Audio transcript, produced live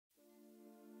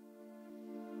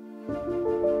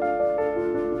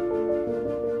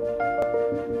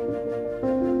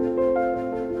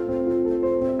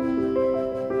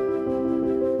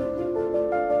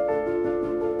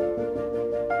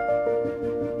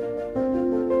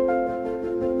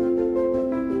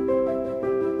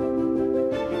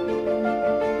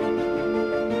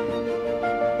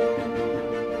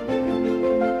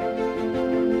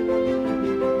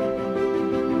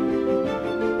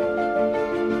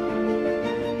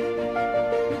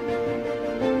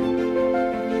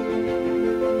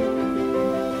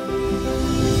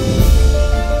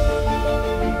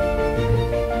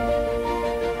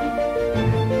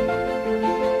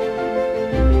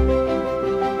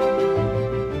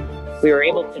we were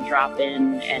able to drop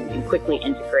in and quickly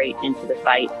integrate into the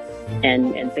site,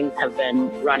 and things have been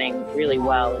running really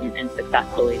well and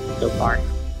successfully so far.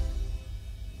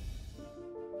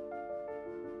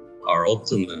 Our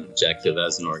ultimate objective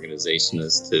as an organization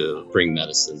is to bring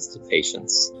medicines to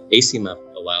patients. ACMF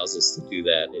allows us to do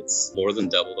that. It's more than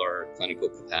doubled our clinical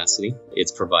capacity.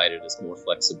 It's provided us more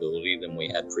flexibility than we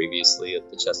had previously at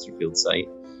the Chesterfield site.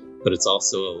 But it's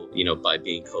also, by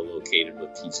being co-located with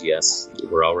PGS,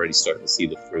 we're already starting to see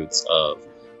the fruits of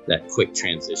that quick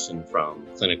transition from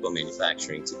clinical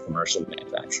manufacturing to commercial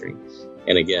manufacturing.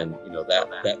 And again,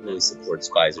 that really supports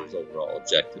Pfizer's overall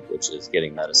objective, which is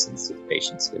getting medicines to the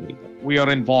patients who need them. We are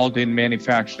involved in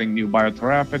manufacturing new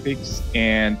biotherapeutics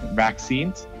and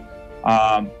vaccines,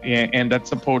 and that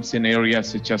supports in areas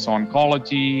such as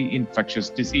oncology, infectious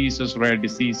diseases, rare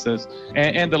diseases,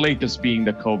 and the latest being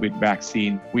the COVID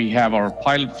vaccine. We have our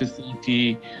pilot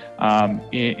facility,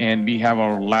 and we have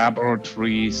our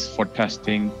laboratories for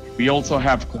testing. We also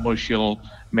have commercial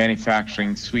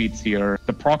manufacturing suites here.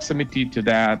 The proximity to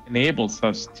that enables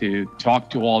us to talk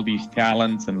to all these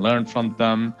talents and learn from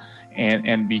them,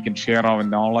 and we can share our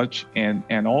knowledge,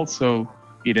 and also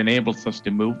it enables us to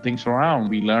move things around.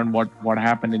 We learn what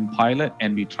happened in pilot,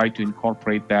 and we try to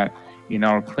incorporate that in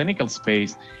our clinical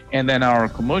space. And then our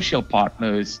commercial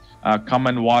partners come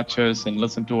and watch us and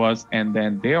listen to us, and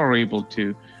then they are able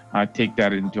to take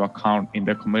that into account in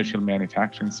the commercial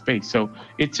manufacturing space. So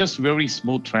it's just very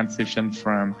smooth transition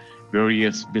from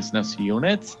various business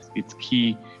units. It's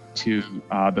key to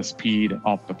the speed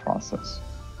of the process.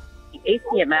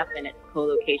 ACMF and its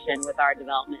co-location with our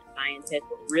development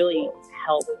scientists really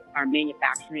help our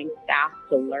manufacturing staff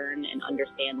to learn and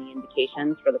understand the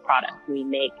indications for the products we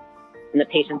make and the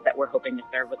patients that we're hoping to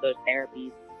serve with those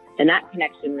therapies. And that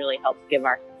connection really helps give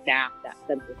our staff that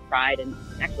sense of pride and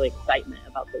actually excitement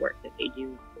about the work that they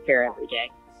do here every day.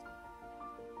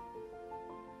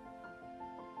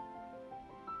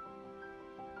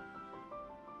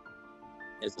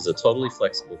 It's a totally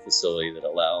flexible facility that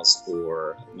allows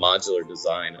for modular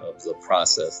design of the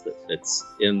process that fits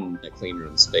in a clean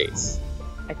room space.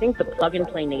 I think the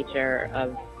plug-and-play nature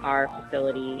of our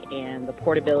facility and the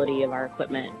portability of our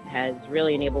equipment has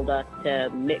really enabled us to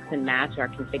mix and match our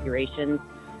configurations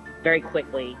very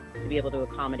quickly to be able to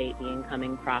accommodate the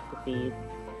incoming processes,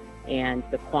 and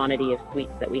the quantity of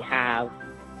suites that we have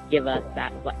give us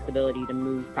that flexibility to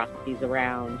move processes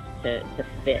around to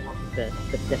fit the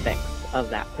specifics of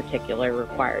that particular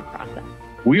required process.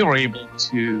 We are able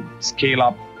to scale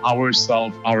up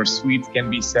ourselves. Our suites can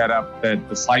be set up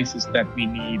the sizes that we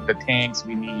need, the tanks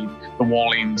we need, the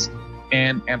volumes.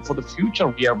 And for the future,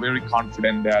 we are very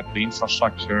confident that the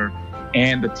infrastructure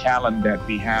and the talent that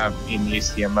we have in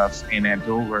ACMF in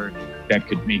Andover that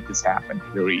could make this happen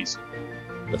very easily.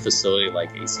 A facility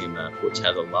like ACMF, which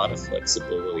has a lot of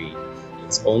flexibility,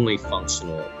 it's only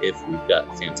functional if we've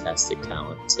got fantastic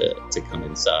talent to come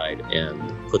inside and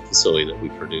put the facility that we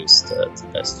produce to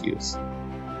best use.